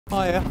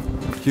Hiya.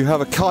 You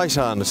have a kite,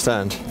 I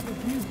understand.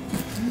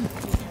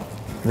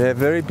 They're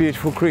very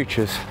beautiful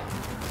creatures.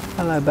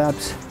 Hello,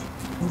 Babs.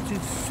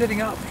 She's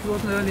sitting up. She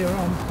wasn't earlier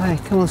on. Hey,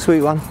 come on,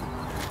 sweet one.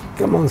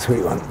 Come on,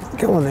 sweet one.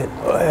 Come on then.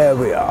 Oh, there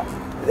we are.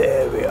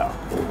 There we are.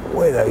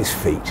 Where are those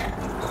feet?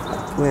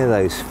 Where are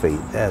those feet?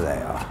 There they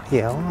are.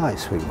 Yeah, all right,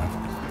 sweet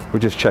one.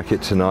 We'll just check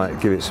it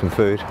tonight, give it some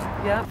food.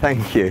 Yeah.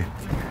 Thank you.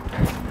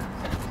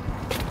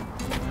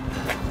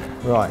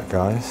 Right,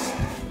 guys.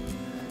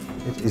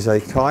 It is a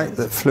kite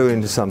that flew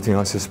into something,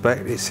 I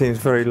suspect. It seems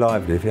very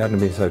lively. If it hadn't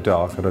been so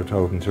dark, I'd have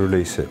told them to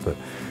release it, but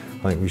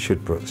I think we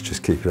should perhaps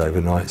just keep it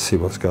overnight, see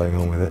what's going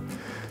on with it.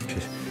 Which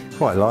is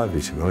quite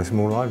lively, to be honest,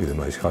 more lively than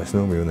most kites.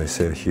 Normally when they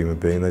see a human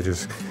being, they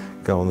just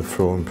go on the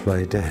floor and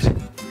play dead.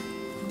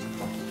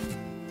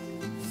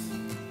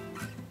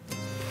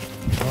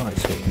 Right,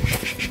 so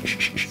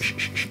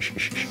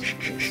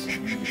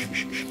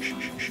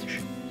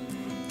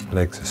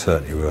legs are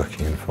certainly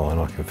working and fine.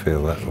 I can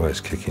feel that the way it's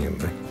kicking at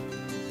me.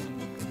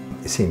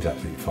 It seems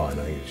absolutely fine.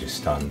 I think it was just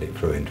stunned. It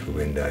flew into a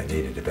window. It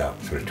needed about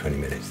sort of 20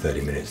 minutes,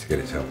 30 minutes to get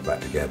itself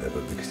back together.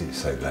 But because it's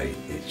so late,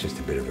 it's just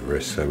a bit of a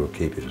risk. So we'll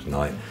keep it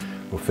tonight.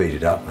 We'll feed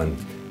it up and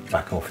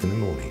back off in the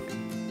morning.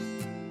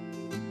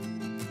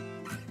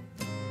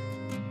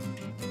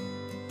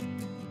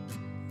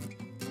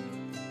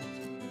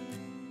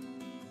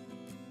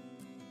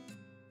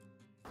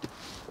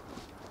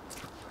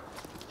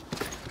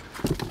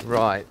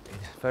 Right,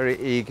 he's very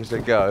eager to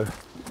go,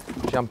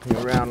 jumping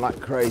around like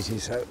crazy,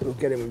 so we'll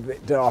get him a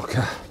bit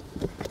darker.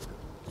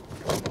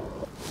 A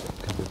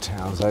couple of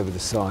towels over the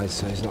side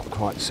so he's not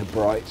quite so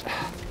bright.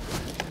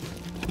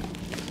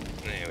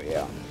 There we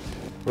are.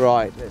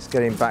 Right, let's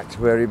get him back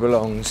to where he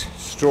belongs,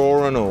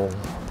 straw and all.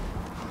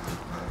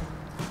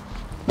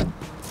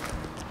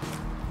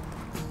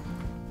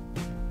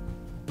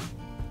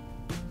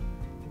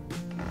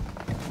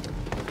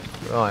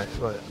 Right,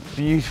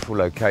 beautiful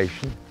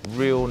location.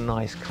 Real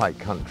nice kite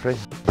country.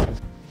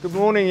 Good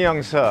morning,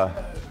 young sir.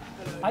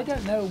 I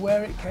don't know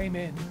where it came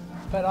in,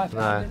 but I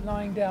found it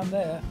lying down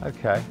there.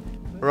 Okay.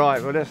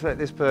 Right, well let's let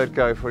this bird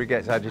go before he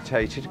gets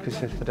agitated,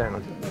 because if I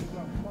don't...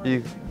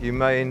 You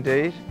may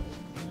indeed.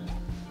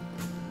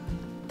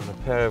 And a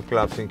pair of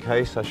gloves in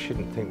case. I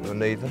shouldn't think we'll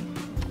need them.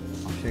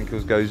 I think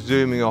he'll go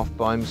zooming off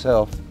by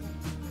himself.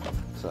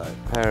 So,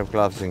 a pair of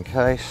gloves in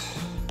case.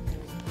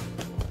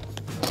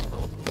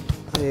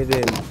 How you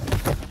doing?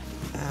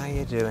 How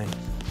you doing?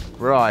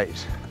 Right,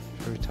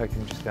 shall we take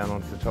him just down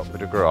onto the top of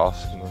the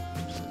grass?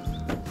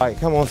 Right,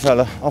 come on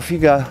fella, off you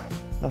go,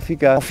 off you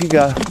go, off you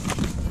go.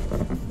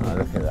 Oh,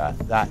 look at that,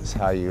 that's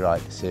how you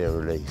like to see a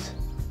release.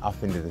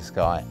 Up into the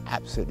sky,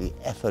 absolutely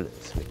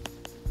effortlessly.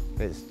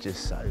 It's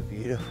just so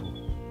beautiful.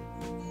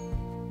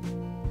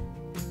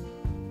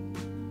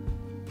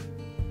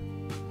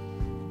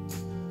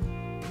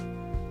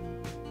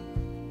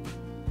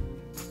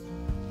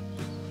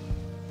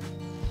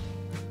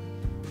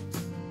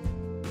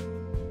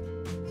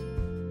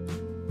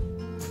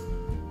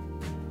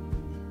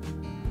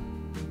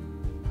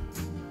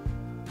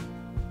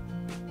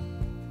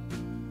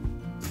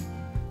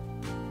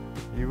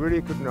 You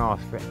really couldn't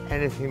ask for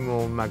anything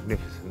more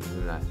magnificent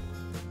than that.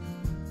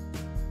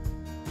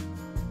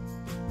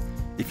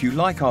 If you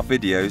like our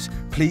videos,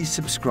 please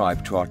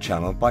subscribe to our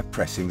channel by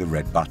pressing the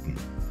red button.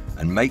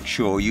 And make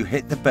sure you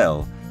hit the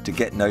bell to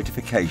get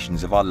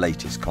notifications of our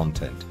latest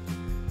content.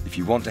 If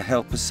you want to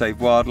help us save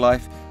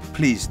wildlife,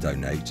 please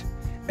donate.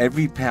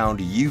 Every £1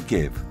 you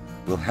give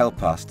will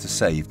help us to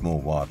save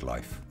more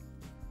wildlife.